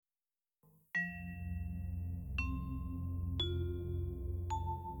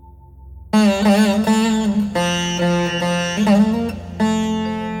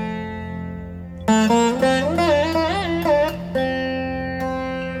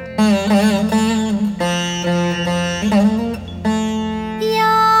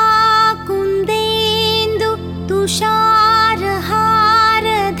या कुन्देन्दु तुषारहार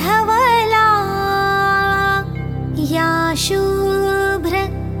धवला, या शुभ्र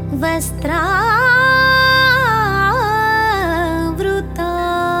वस्त्रावृता,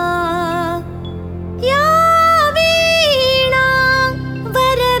 या वीणा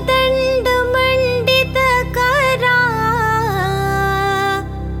वरदण्डमण्डितकरा,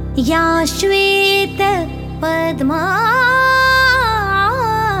 या श्वेत पद्मासना,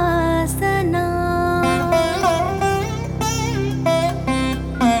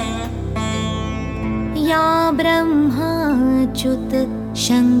 या ब्रह्माच्युत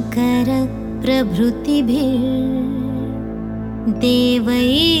शङ्कर प्रभृतिभिर्देवैः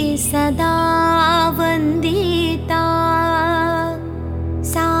सदा वन्दिता,